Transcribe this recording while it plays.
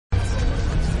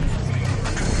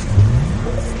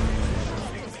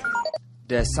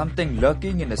there's something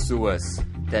lurking in the sewers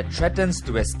that threatens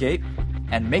to escape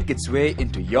and make its way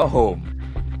into your home.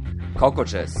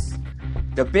 Cockroaches.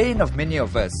 The bane of many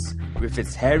of us, with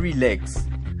its hairy legs,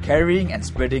 carrying and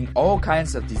spreading all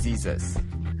kinds of diseases.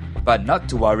 But not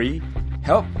to worry,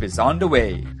 help is on the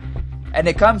way. And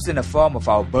it comes in the form of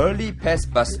our burly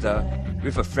pest buster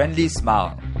with a friendly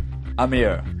smile,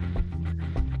 Amir.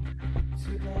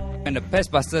 When the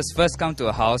Pestbusters first come to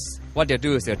a house, what they'll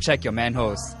do is they'll check your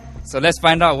manholes. So let's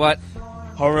find out what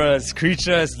horrors,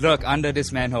 creatures lurk under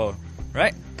this manhole.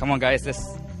 Right? Come on guys, let's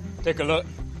take a look.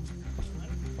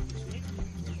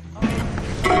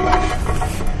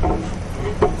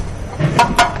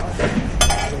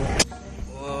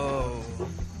 Whoa.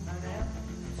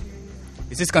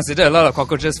 Is this considered a lot of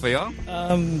cockroaches for y'all?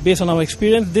 Based on our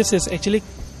experience, this is actually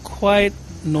quite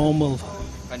normal.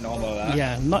 Quite normal, huh?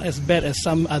 Yeah, not as bad as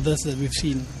some others that we've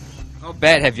seen. How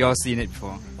bad have y'all seen it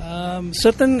before?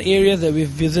 Certain areas that we've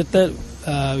visited,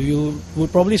 you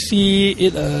would probably see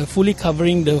it fully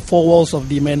covering the four walls of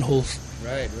the manholes.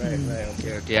 Right.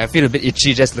 Okay. I feel a bit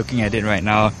itchy just looking at it right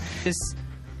now. This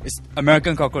is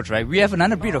American cockroach, right? We have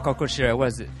another breed of cockroach here. What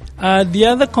is it? The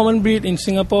other common breed in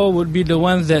Singapore would be the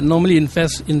ones that normally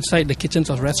infest inside the kitchens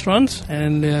of restaurants,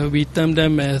 and we term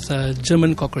them as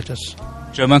German cockroaches.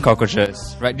 German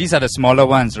cockroaches, right? These are the smaller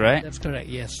ones, right? That's correct,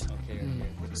 yes. Okay.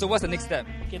 So what's the next step?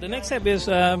 Okay, the next step is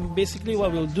basically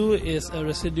what we'll do is a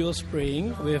residual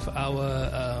spraying with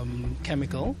our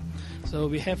chemical. So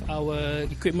we have our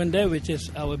equipment there, which is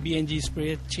our BNG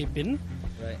spray chip-in.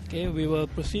 Right. Okay, we will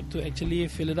proceed to actually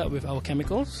fill it up with our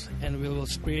chemicals, and we will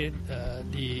spray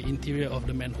the interior of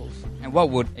the manholes. And what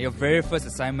would your very first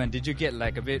assignment? Did you get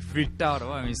like a bit freaked out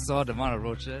when you saw the amount of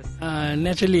roaches?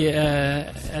 Naturally,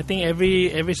 I think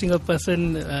every single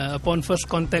person upon first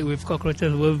contact with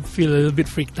cockroaches will feel a little bit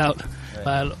freaked out. Right.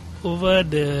 But over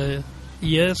the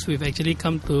years, we've actually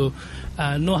come to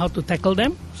know how to tackle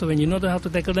them. So when you know how to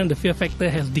tackle them, the fear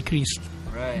factor has decreased.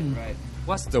 Right.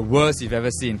 What's the worst you've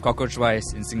ever seen cockroach-wise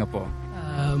in Singapore?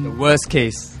 The worst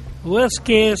case? Worst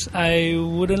case, I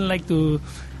wouldn't like to...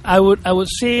 I would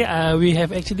say we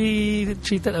have actually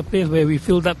treated a place where we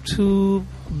filled up 2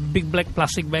 big black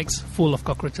plastic bags full of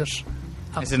cockroaches.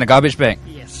 It's in a garbage bag?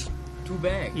 Yes. 2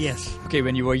 bags? Yes. Okay,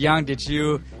 when you were young, did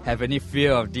you have any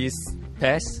fear of these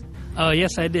pests?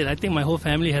 Yes, I did. I think my whole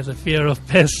family has a fear of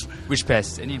pests. Which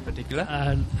pests? Any in particular?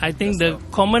 I think the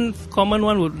common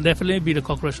one would definitely be the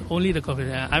cockroach. Only the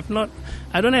cockroach.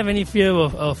 I don't have any fear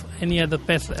of any other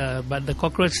pest, but the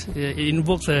cockroach it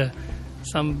invokes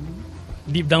some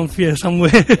deep down fear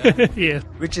somewhere. Yeah. Yeah.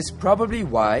 Which is probably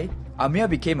why Amir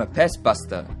became a pest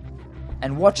buster.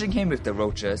 And watching him with the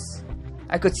roaches,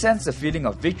 I could sense a feeling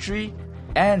of victory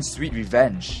and sweet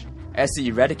revenge as he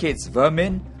eradicates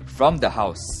vermin from the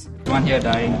house. One here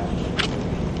dying.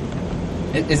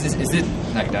 Is it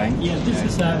like dying? Yeah, this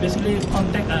is basically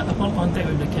upon contact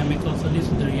with the chemical, so this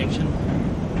is the reaction.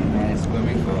 It's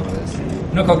swimming for us.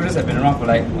 Cockroaches have been around for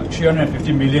like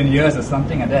 350 million years or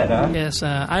something like that, huh? Yes,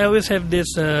 I always have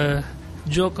this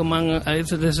joke among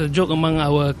there's a joke among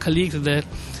our colleagues that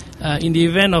in the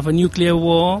event of a nuclear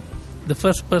war, the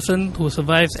first person who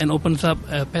survives and opens up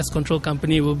a pest control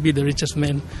company will be the richest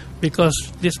man,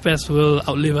 because this pest will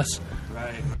outlive us.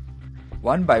 Right.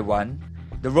 One by one,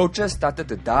 the roaches started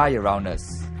to die around us.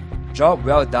 Job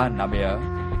well done, Amir.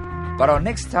 But our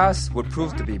next task would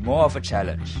prove to be more of a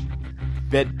challenge.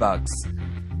 Bed bugs.